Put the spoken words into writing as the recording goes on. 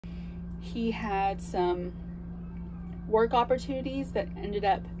he had some work opportunities that ended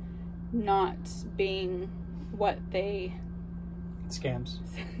up not being what they... Scams.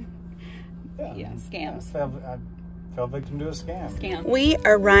 Yeah, scams. I fell victim to a scam. We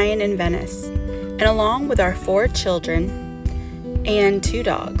are Ryan and Venice, and along with our 4 children and 2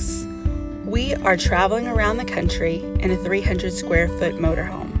 dogs, we are traveling around the country in a 300 square foot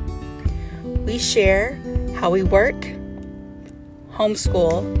motorhome. We share how we work,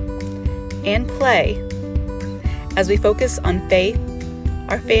 homeschool, and play as we focus on faith,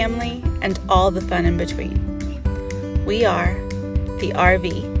 our family, and all the fun in between. We are the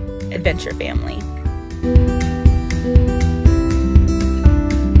RV Adventure Family.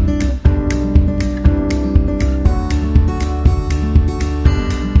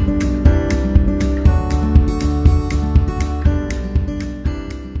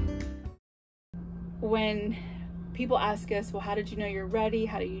 When people ask us, well, how did you know you're ready?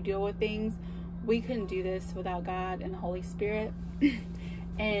 How do you deal with things? We couldn't do this without God and the Holy Spirit.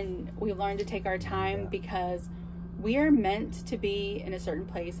 And we learned to take our time because we are meant to be in a certain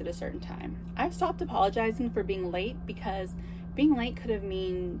place at a certain time. I've stopped apologizing for being late because being late could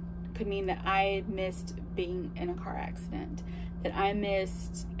mean that I missed being in a car accident, that I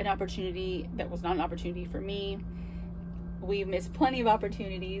missed an opportunity that was not an opportunity for me. We've missed plenty of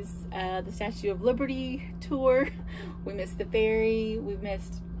opportunities. The Statue of Liberty tour, we missed the ferry, we've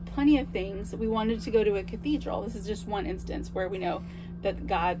missed plenty of things. We wanted to go to a cathedral. This is just one instance where we know that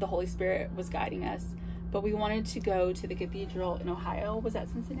God, the Holy Spirit, was guiding us. But we wanted to go to the cathedral in Ohio. Was that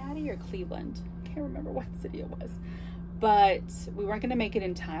Cincinnati or Cleveland? I can't remember what city it was. But we weren't going to make it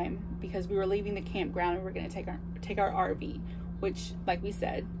in time because we were leaving the campground and we were going to take our RV, which, like we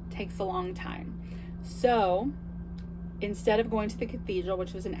said, takes a long time. So instead of going to the cathedral,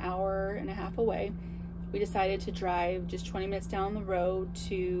 which was an hour and a half away, we decided to drive just 20 minutes down the road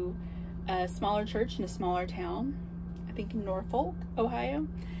to a smaller church in a smaller town, I think in Norfolk, Ohio.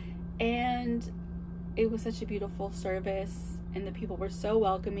 And it was such a beautiful service, and the people were so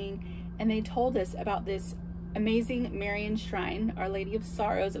welcoming, and they told us about this amazing Marian Shrine, Our Lady of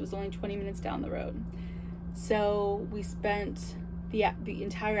Sorrows. It was only 20 minutes down the road. So we spent the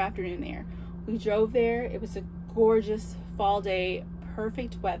entire afternoon there. We drove there. It was a gorgeous fall day,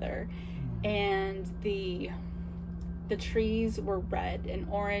 perfect weather, and the trees were red and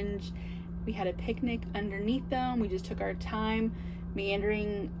orange. We had a picnic underneath them. We just took our time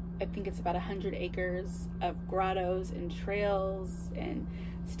meandering. I think it's about 100 acres of grottos and trails and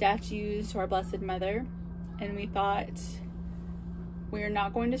statues to our Blessed Mother. And we thought, we're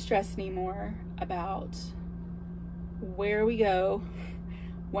not going to stress anymore about where we go,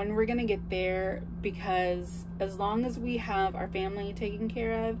 when we're going to get there, because as long as we have our family taken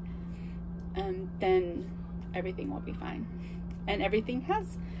care of, then everything will be fine. And everything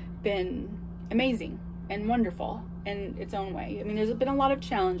has been amazing and wonderful in its own way. I mean, there's been a lot of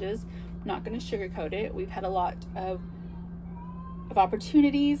challenges. I'm not going to sugarcoat it. We've had a lot of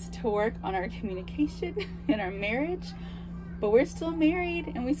opportunities to work on our communication in our marriage, but we're still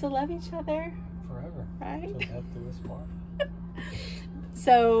married and we still love each other forever, right? Till death do us part.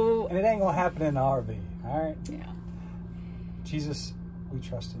 So, and it ain't gonna happen in the RV, all right? Yeah. Jesus, we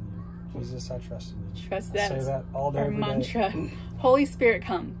trust in you. Jesus, I trust in you. Trust I say that all day, our every mantra. day. Holy Spirit,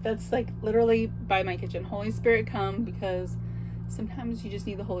 come. That's like literally by my kitchen. Holy Spirit, come, because sometimes you just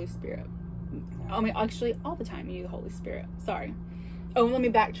need the Holy Spirit. I mean, actually, all the time you need the Holy Spirit. Sorry. Oh, let me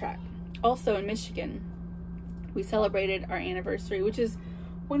backtrack. Also, in Michigan, we celebrated our anniversary, which is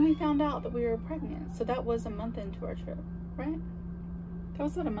when we found out that we were pregnant. So that was a month into our trip, right? That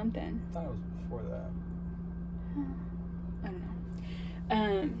was about a month in. I thought it was before that. I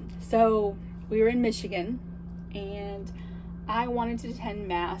don't know. So we were in Michigan, and I wanted to attend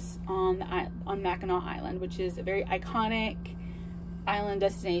Mass on Mackinac Island, which is a very iconic island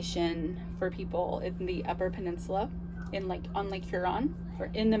destination for people in the Upper Peninsula, on Lake Huron, or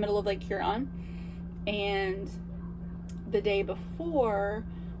in the middle of Lake Huron. And the day before,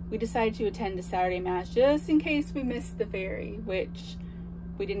 we decided to attend a Saturday Mass just in case we missed the ferry, which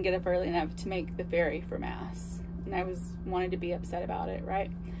we didn't get up early enough to make the ferry for Mass. And I wanted to be upset about it,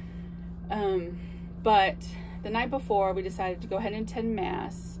 right? But the night before, we decided to go ahead and attend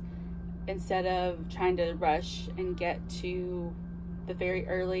Mass instead of trying to rush and get to the ferry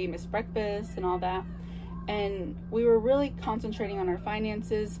early, miss breakfast and all that. And we were really concentrating on our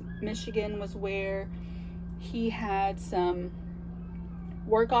finances. Michigan was where he had some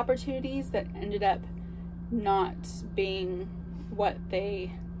work opportunities that ended up not being what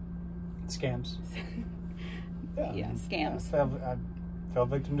they... Scams. Yeah, scams. I fell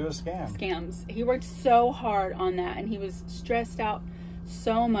victim to a scam. Scams. He worked so hard on that, and he was stressed out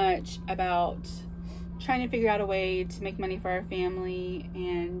so much about trying to figure out a way to make money for our family.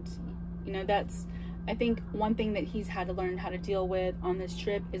 And, you know, that's, I think one thing that he's had to learn how to deal with on this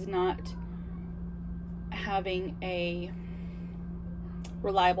trip is not having a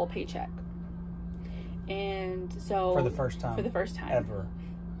reliable paycheck. And so for the first time ever.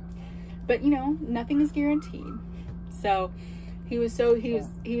 But, you know, nothing is guaranteed. So he was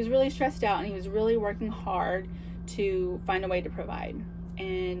really stressed out, and he was really working hard to find a way to provide.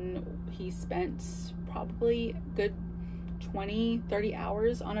 And he spent probably a good 20-30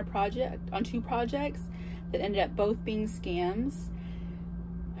 hours on two projects that ended up both being scams.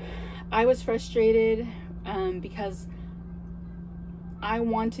 I was frustrated because I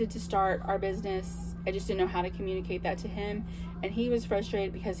wanted to start our business. I just didn't know how to communicate that to him. And he was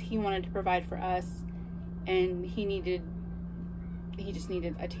frustrated because he wanted to provide for us, and he just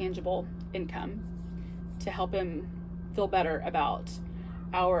needed a tangible income to help him feel better about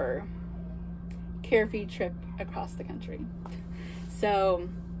our carefree trip across the country. So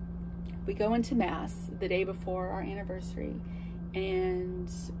we go into mass the day before our anniversary,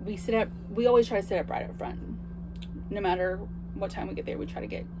 and we always try to sit up right up front. No matter what time we get there, we try to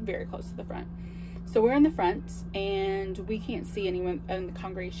get very close to the front. So we're in the front, and we can't see anyone in the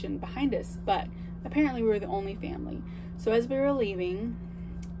congregation behind us, but apparently we were the only family. So as we were leaving,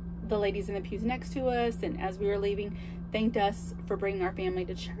 the ladies in the pews next to us, and as we were leaving, thanked us for bringing our family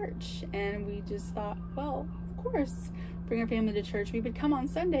to church. And we just thought, well, of course, bring our family to church. We would come on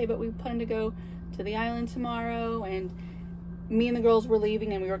Sunday, but we planned to go to the island tomorrow. And me and the girls were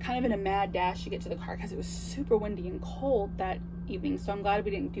leaving, and we were kind of in a mad dash to get to the car because it was super windy and cold that evening. So I'm glad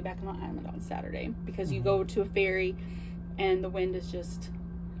we didn't do Mackinac Island on Saturday, because you go to a ferry and the wind is just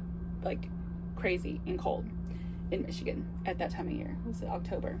like crazy and cold in Michigan at that time of year. It was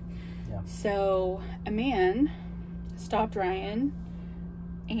October. Yeah. So a man stopped Ryan,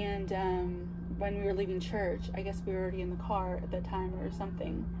 and when we were leaving church, I guess we were already in the car at that time or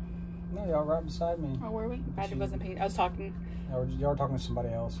something. No, y'all right beside me. Oh, were we? I wasn't paying. I was talking. Y'all were talking to somebody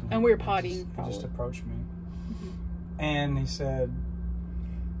else. And we were potting. He just approached me. And he said,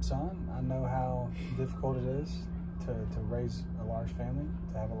 son, I know how difficult it is to raise a large family,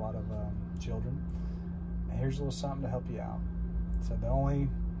 to have a lot of children. And here's a little something to help you out. So the only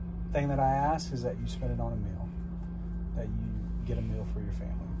thing that I ask is that you spend it on a meal, that you get a meal for your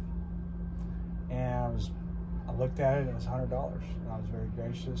family. And I looked at it, and it was $100. And I was very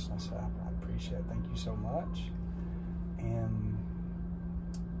gracious. And I said, I appreciate it. Thank you so much. And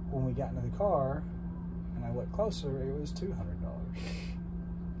when we got into the car, and I looked closer, it was $200.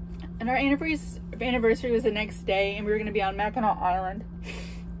 And our anniversary was the next day, and we were going to be on Mackinac Island.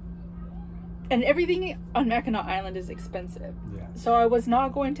 And everything on Mackinac Island is expensive. Yeah. So I was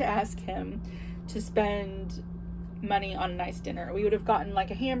not going to ask him to spend money on a nice dinner. We would have gotten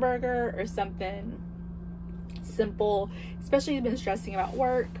like a hamburger or something simple, especially he's been stressing about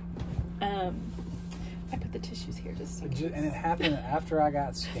work. I put the tissues here just in case. And it happened after I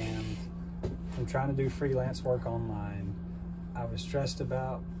got scammed from trying to do freelance work online. I was stressed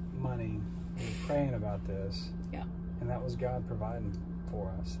about money. We were praying about this. Yeah. And that was God providing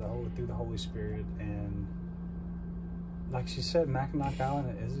for us through the Holy Spirit. And like she said, Mackinac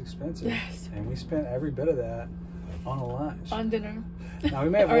Island is expensive. Yes. And we spent every bit of that on a lunch. On dinner. Now we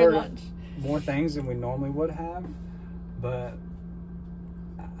may have or ordered lunch. more things than we normally would have, but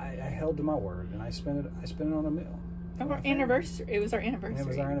I held to my word, and I spent it on a meal. Our anniversary. It was our anniversary. And it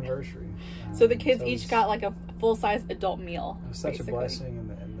was our anniversary. So the kids each got like a full-size adult meal. It was such a blessing,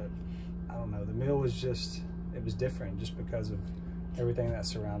 and I don't know, the meal was just, it was different just because of everything that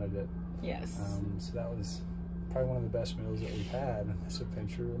surrounded it. Yes. So that was probably one of the best meals that we've had in this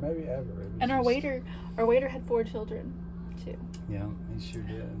adventure, or maybe ever. And our waiter had 4 children too. Yeah, he sure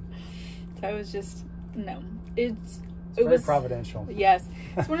did. So it was just, It was providential. Yes.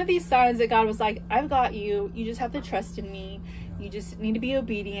 It's one of these signs that God was like, I've got you. You just have to trust in me. You just need to be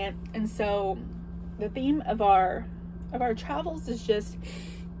obedient. And so the theme of our travels is just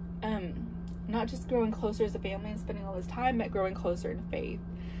not just growing closer as a family and spending all this time, but growing closer in faith.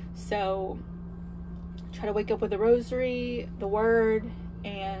 So try to wake up with the rosary, the word,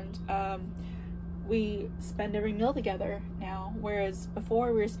 and we spend every meal together now. Whereas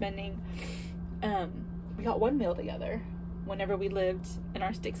before we were spending we got one meal together whenever we lived in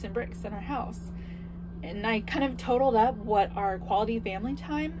our sticks and bricks in our house. And I kind of totaled up what our quality family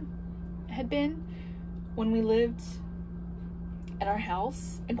time had been when we lived at our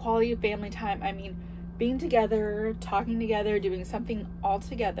house. And quality of family time, I mean being together, talking together, doing something all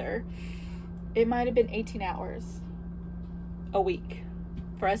together. It might have been 18 hours a week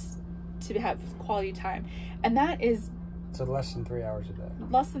for us to have quality time. And that is So less than 3 hours a day.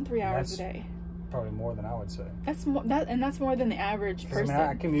 Less than 3 hours a day. Probably more than I would say. That's more, that's more than the average person.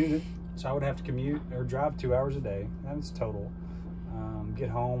 I commuted, so I would have to commute or drive 2 hours a day. That's total. Get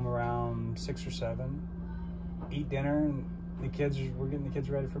home around 6 or 7, eat dinner, and we're getting the kids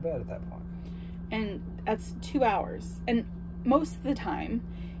ready for bed at that point. And that's 2 hours. And most of the time,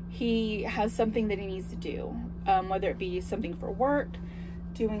 he has something that he needs to do, whether it be something for work,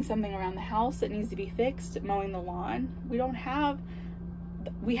 doing something around the house that needs to be fixed, mowing the lawn. We do have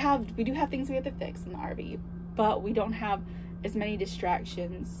things we have to fix in the RV, but we don't have as many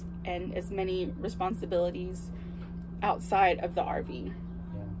distractions and as many responsibilities outside of the RV. Yeah.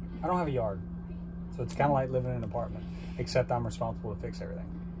 I don't have a yard, so it's kind of like living in an apartment, except I'm responsible to fix everything.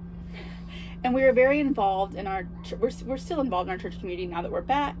 And we are very involved in we're still involved in our church community now that we're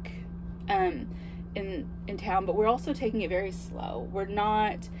back in town, but we're also taking it very slow. We're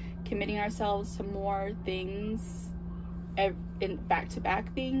not committing ourselves to more things, in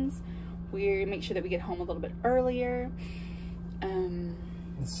back-to-back things. We make sure that we get home a little bit earlier.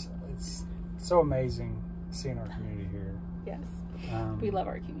 It's so amazing seeing our community here. Yes, we love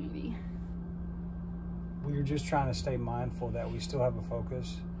our community. We're just trying to stay mindful that we still have a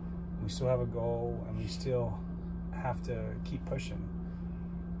focus, we still have a goal, and we still have to keep pushing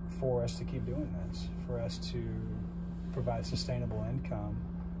for us to keep doing this, for us to provide sustainable income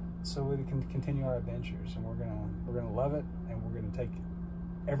so we can continue our adventures. And we're gonna love it, and we're gonna take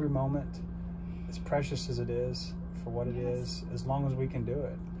every moment, as precious as it is, for what it is, as long as we can do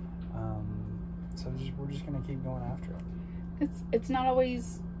it. We're just gonna keep going after it. It's not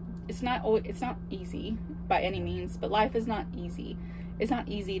easy by any means, but life is not easy. It's not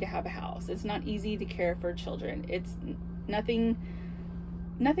easy to have a house. It's not easy to care for children. It's nothing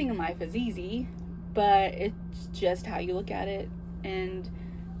in life is easy, but it's just how you look at it. And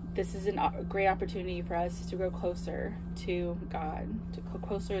this is a great opportunity for us to grow closer to God, to go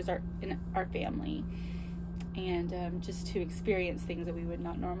closer as in our family, and just to experience things that we would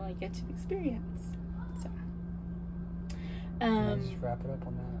not normally get to experience. So, just wrap it up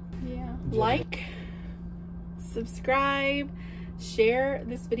on that. Yeah. Like, subscribe, share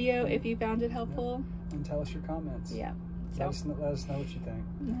this video if you found it helpful, and tell us your comments. Yeah. Let us know what you think.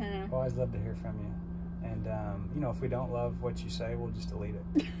 We always love to hear from you. And if we don't love what you say, we'll just delete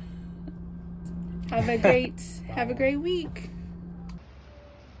it. Have a great week.